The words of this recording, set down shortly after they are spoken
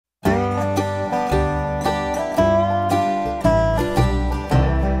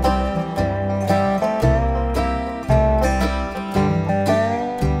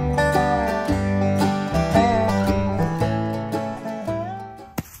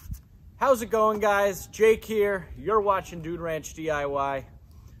How's it going, guys? Jake here. You're watching Dude Ranch DIY.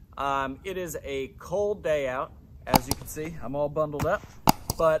 It is a cold day out. As you can see, I'm all bundled up.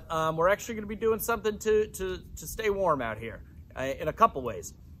 But we're actually going to be doing something to stay warm out here in a couple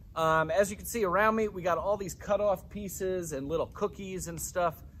ways. As you can see around me, we got all these cut off pieces and little cookies and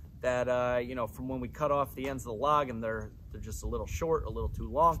stuff that, you know, from when we cut off the ends of the log, and they're just a little short, a little too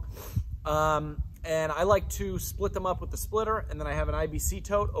long. And I like to split them up with the splitter, and then I have an IBC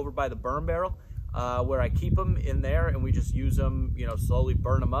tote over by the burn barrel where I keep them in there, and we just use them, you know, slowly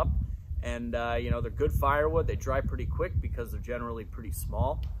burn them up. And, you know, they're good firewood. They dry pretty quick because they're generally pretty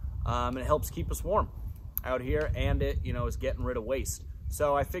small. And it helps keep us warm out here, and it, you know, is getting rid of waste.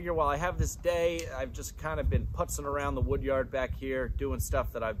 So I figure while I have this day, I've just kind of been putzing around the wood yard back here, doing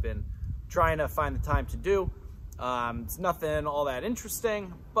stuff that I've been trying to find the time to do. It's nothing all that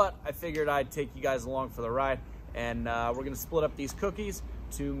interesting, but I figured I'd take you guys along for the ride, and we're gonna split up these cookies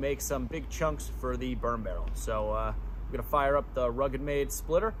to make some big chunks for the burn barrel. So I'm gonna fire up the RuggedMade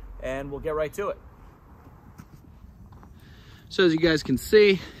splitter, and we'll get right to it. So as you guys can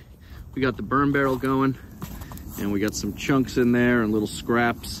see, we got the burn barrel going, and we got some chunks in there and little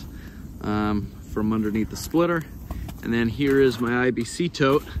scraps from underneath the splitter. And then here is my IBC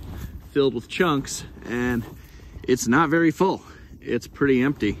tote filled with chunks, and it's not very full. It's pretty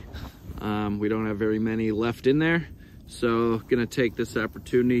empty. We don't have very many left in there. So gonna take this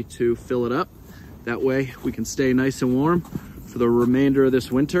opportunity to fill it up. That way we can stay nice and warm for the remainder of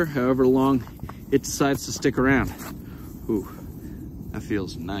this winter, however long it decides to stick around. Ooh, that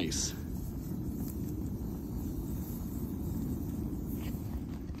feels nice.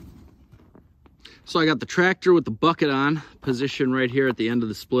 So I got the tractor with the bucket on, positioned right here at the end of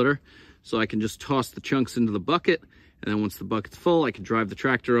the splitter. So I can just toss the chunks into the bucket, and then once the bucket's full, I can drive the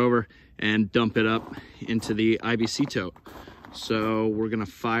tractor over and dump it up into the IBC tote. So we're gonna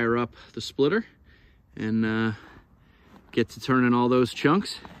fire up the splitter and get to turning all those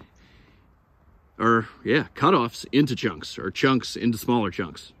chunks, or yeah, cutoffs into chunks, or chunks into smaller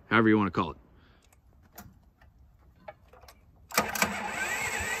chunks, however you wanna call it.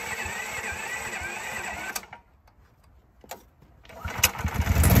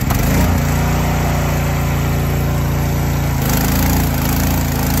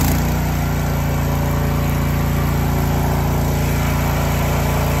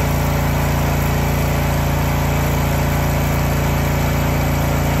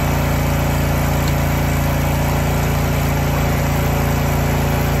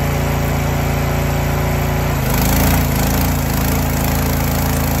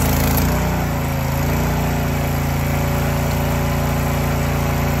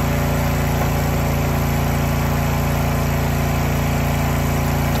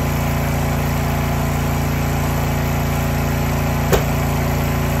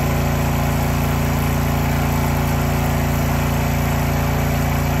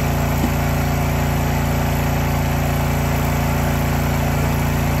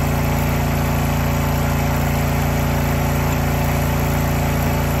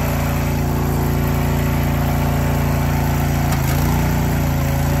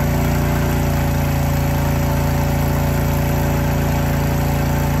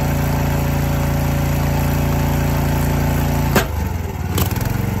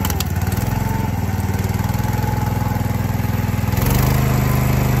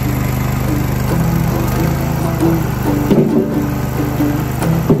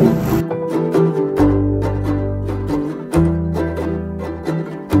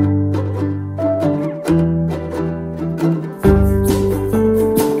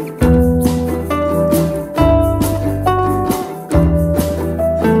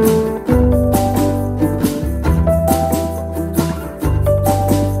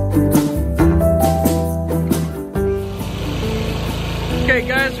 Okay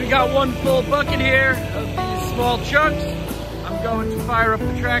guys, we got one full bucket here of these small chunks. I'm going to fire up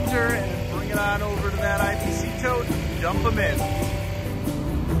the tractor and bring it on over to that IBC tote and dump them in.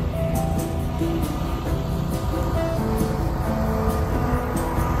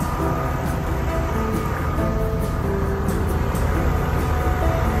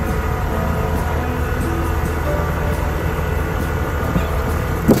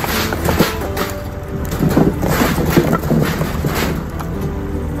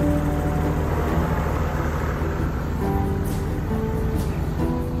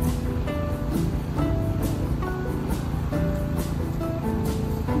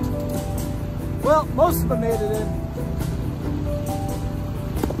 Well, most of them made it in.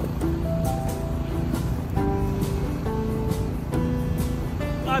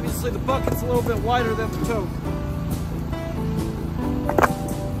 Obviously the bucket's a little bit wider than the tote.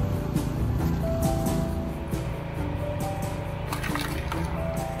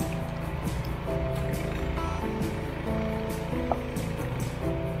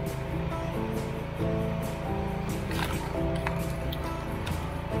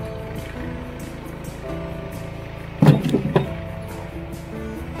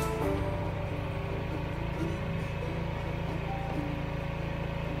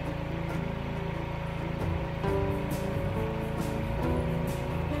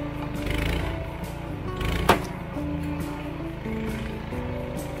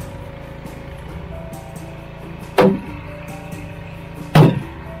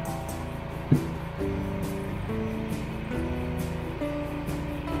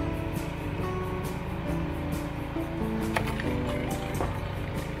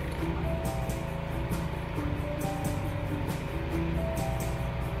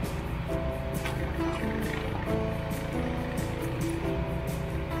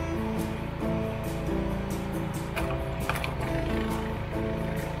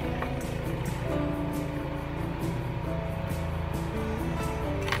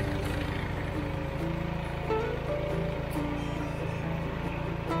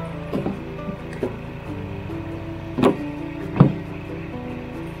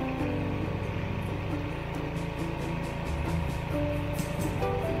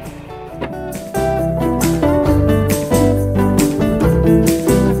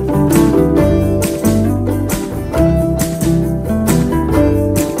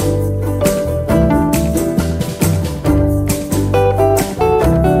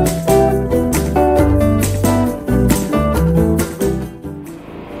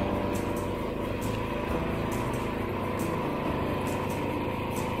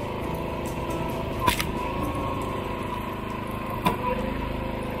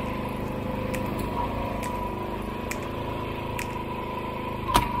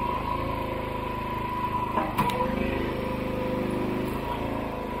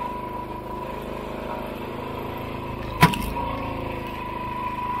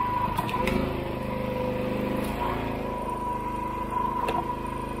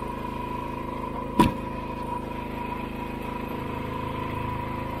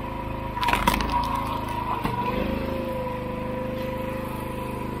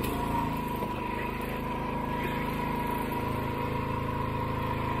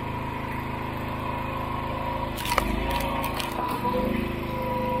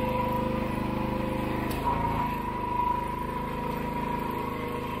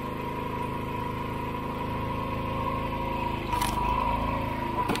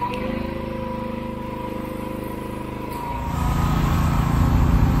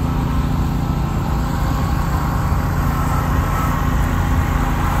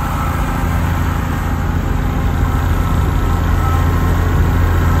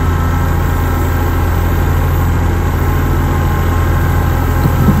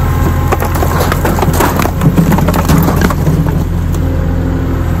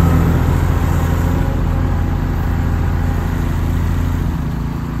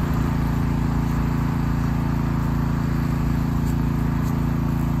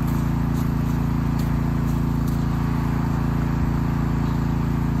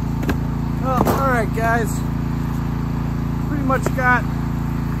 much got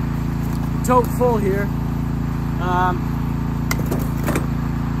tote full here.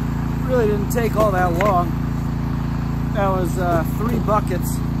 Really didn't take all that long. That was 3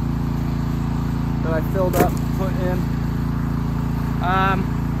 buckets that I filled up and put in.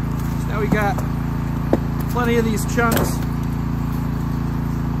 So now we got plenty of these chunks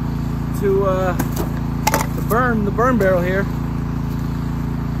to burn the burn barrel here.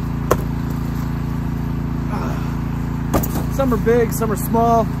 Some are big, some are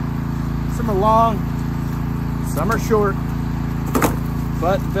small, some are long, some are short.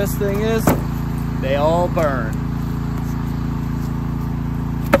 But the best thing is, they all burn.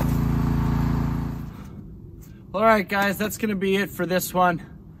 All right, guys, that's gonna be it for this one.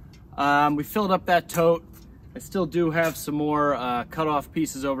 We filled up that tote. I still do have some more cut-off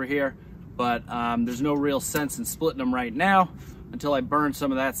pieces over here, but there's no real sense in splitting them right now until I burn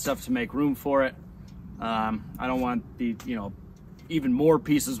some of that stuff to make room for it. I don't want the, even more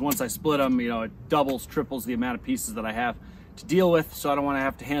pieces once I split them. It doubles, triples the amount of pieces that I have to deal with, so I don't want to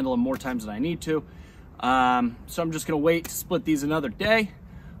have to handle them more times than I need to. So I'm just gonna wait to split these another day,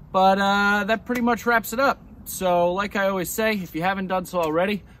 but that pretty much wraps it up. So like I always say, if you haven't done so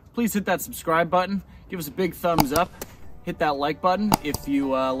already, please hit that subscribe button, give us a big thumbs up, hit that like button if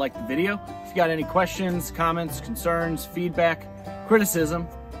you like the video. If you got any questions, comments, concerns, feedback, criticism,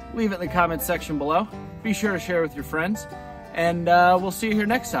 leave it in the comment section below. Be sure to share with your friends, and we'll see you here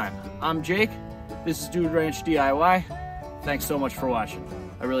next time. I'm Jake, this is Dude Ranch DIY. Thanks so much for watching.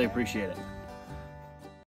 I really appreciate it.